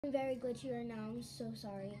I'm very glitchy right now. I'm so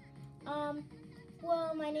sorry.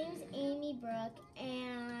 Well, my name is Amy Brooke,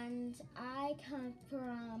 and I come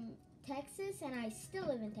from Texas, and I still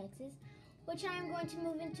live in Texas, which I am going to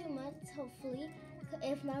move in 2 months, hopefully,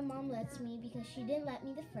 if my mom lets me, because she didn't let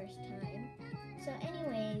me the first time. So,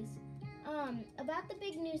 anyways, about the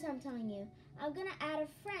big news I'm telling you, I'm gonna add a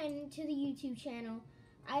friend to the YouTube channel.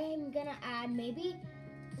 I am gonna add maybe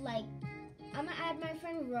like I'm gonna add my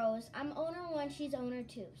friend Rose. I'm owner 1, she's owner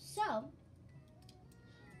 2. So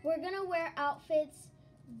we're gonna wear outfits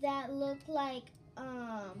that look like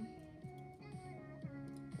um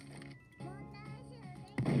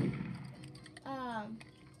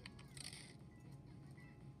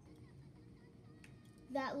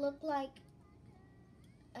that look like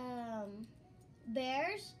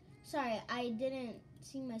bears. Sorry, I didn't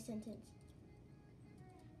see my sentence.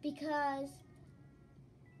 Because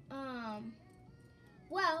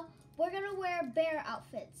well, we're gonna wear bear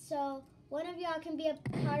outfits. So one of y'all can be a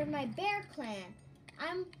part of my bear clan.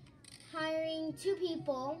 I'm hiring 2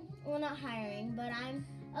 people. Well, not hiring, but I'm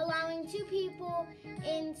allowing 2 people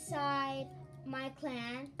inside my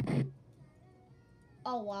clan.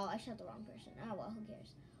 Oh wow, I shot the wrong person. Oh well, who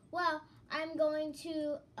cares? Well, I'm going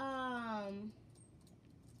to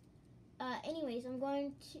anyways, I'm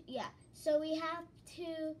going to so we have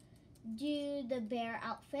to do the bear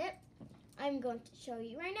outfit. I'm going to show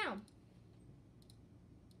you right now.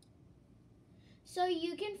 So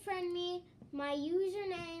you can friend me. My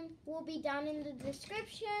username will be down in the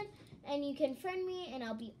description, and you can friend me, and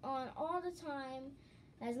I'll be on all the time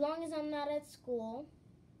as long as I'm not at school.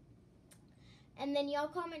 And then y'all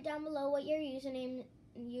comment down below what your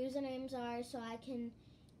usernames are, so I can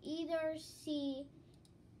either see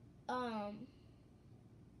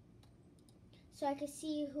so I can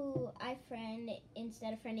see who I friend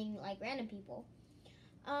instead of friending like random people.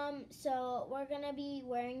 So we're gonna be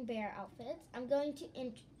wearing bear outfits. I'm going to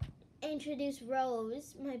introduce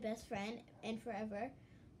Rose, my best friend and forever,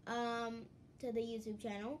 to the YouTube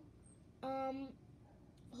channel.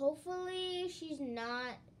 Hopefully she's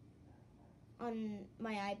not on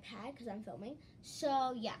my iPad because I'm filming.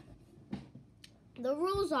 So yeah, the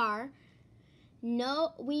rules are: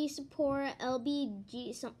 no, we support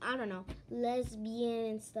LBG, I don't know, lesbian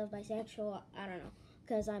and stuff, bisexual, I don't know,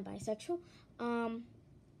 because I'm bisexual.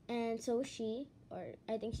 And so is she, or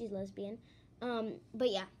I think she's lesbian. But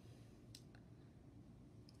yeah.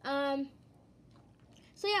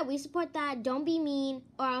 So yeah, we support that. Don't be mean,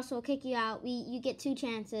 or else we'll kick you out. You get 2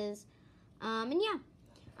 chances. And yeah,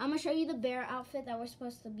 I'm gonna show you the bear outfit that we're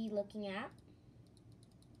supposed to be looking at.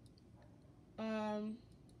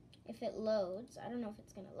 If it loads, I don't know if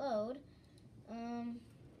it's gonna load.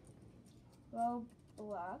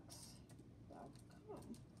 Roblox.com.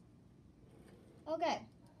 Okay.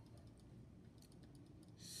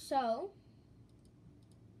 So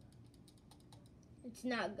it's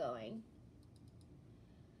not going.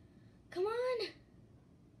 Come on.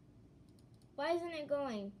 Why isn't it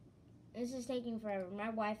going? This is taking forever. My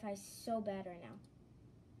Wi-Fi is so bad right now.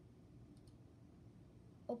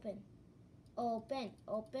 Open. Open.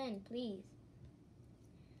 Open, please.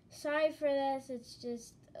 Sorry for this. It's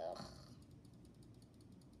just, ugh.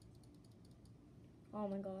 Oh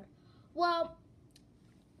my god. Well,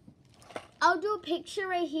 I'll do a picture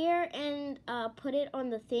right here and put it on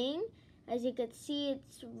the thing. As you can see,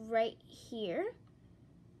 it's right here.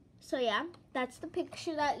 So yeah, that's the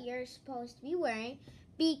picture that you're supposed to be wearing.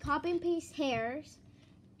 Be copy and paste hairs,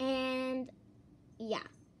 and yeah,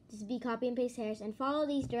 just be copy and paste hairs and follow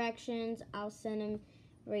these directions. I'll send them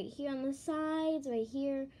right here on the sides, right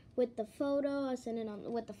here with the photo. I'll send it on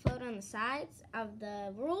with the photo on the sides of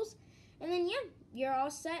the rules, and then yeah, you're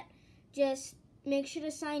all set. Just make sure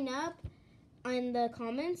to sign up in the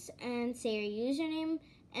comments and say your username,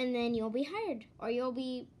 and then you'll be hired, or you'll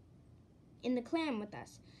be in the clan with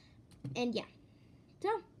us. And yeah,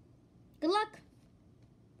 so good luck.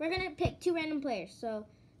 We're gonna pick 2 random players, so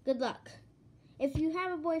good luck. If you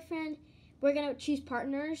have a boyfriend, we're gonna choose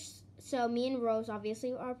partners. So me and Rose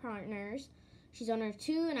obviously are partners. She's owner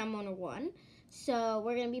 2 and I'm owner 1. So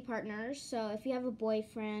we're gonna be partners. So if you have a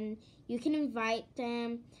boyfriend, you can invite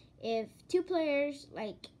them. If 2 players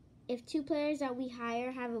that we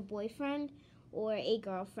hire have a boyfriend or a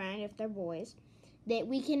girlfriend, if they're boys, that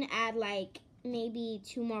we can add like maybe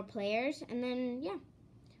 2 more players, and then yeah,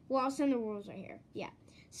 well, I'll send the rules right here. Yeah,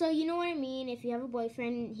 so you know what I mean. If you have a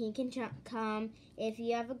boyfriend, he can come. If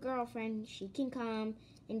you have a girlfriend, she can come.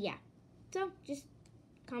 And yeah, so just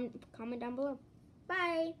comment down below.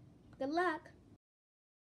 Bye. Good luck.